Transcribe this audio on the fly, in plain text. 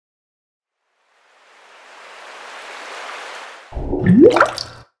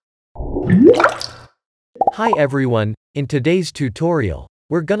Hi everyone, in today's tutorial,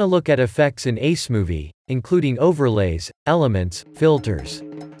 we're gonna look at effects in AceMovi, including overlays, elements, filters.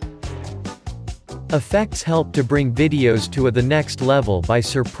 Effects help to bring videos to the next level by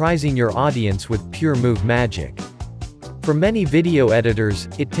surprising your audience with pure move magic. For many video editors,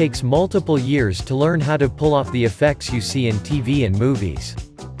 it takes multiple years to learn how to pull off the effects you see in TV and movies.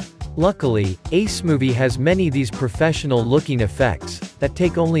 Luckily, AceMovi has many of these professional-looking effects that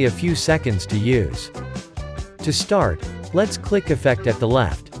take only a few seconds to use. To start, let's click Effect at the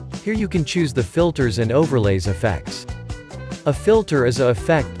left. Here you can choose the Filters and Overlays effects. A filter is an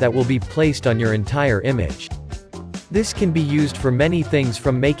effect that will be placed on your entire image. This can be used for many things,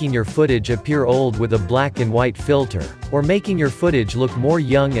 from making your footage appear old with a black and white filter, or making your footage look more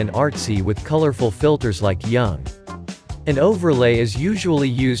young and artsy with colorful filters like young. An overlay is usually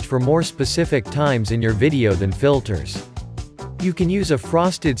used for more specific times in your video than filters. You can use a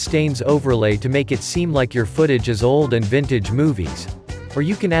frosted stains overlay to make it seem like your footage is old and vintage movies. Or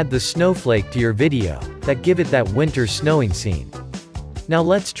you can add the snowflake to your video, that give it that winter snowing scene. Now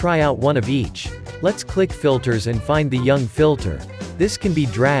let's try out one of each. Let's click Filters and find the Young filter. This can be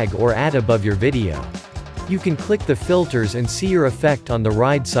drag or add above your video. You can click the filters and see your effect on the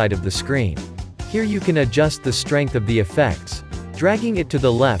right side of the screen. Here you can adjust the strength of the effects. Dragging it to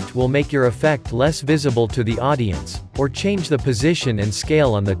the left will make your effect less visible to the audience, or change the position and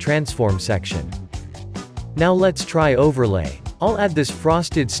scale on the transform section. Now let's try overlay. I'll add this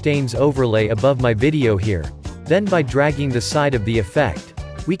frosted stains overlay above my video here. Then by dragging the side of the effect,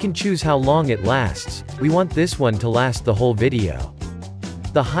 we can choose how long it lasts. We want this one to last the whole video.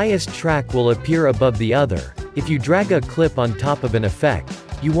 The highest track will appear above the other. If you drag a clip on top of an effect,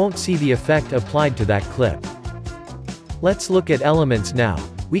 you won't see the effect applied to that clip. Let's look at elements now.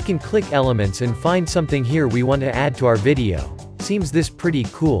 We can click elements and find something here we want to add to our video. Seems this pretty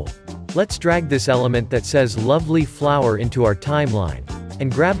cool. Let's drag this element that says lovely flower into our timeline,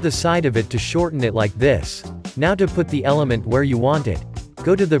 and grab the side of it to shorten it like this. Now to put the element where you want it,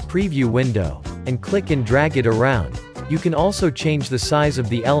 go to the preview window, and click and drag it around. You can also change the size of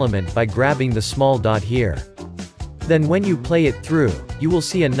the element by grabbing the small dot here. Then when you play it through, you will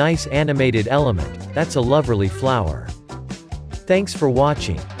see a nice animated element. That's a lovely flower. Thanks for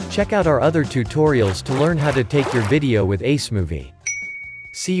watching. Check out our other tutorials to learn how to take your video with AceMovi.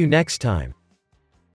 See you next time.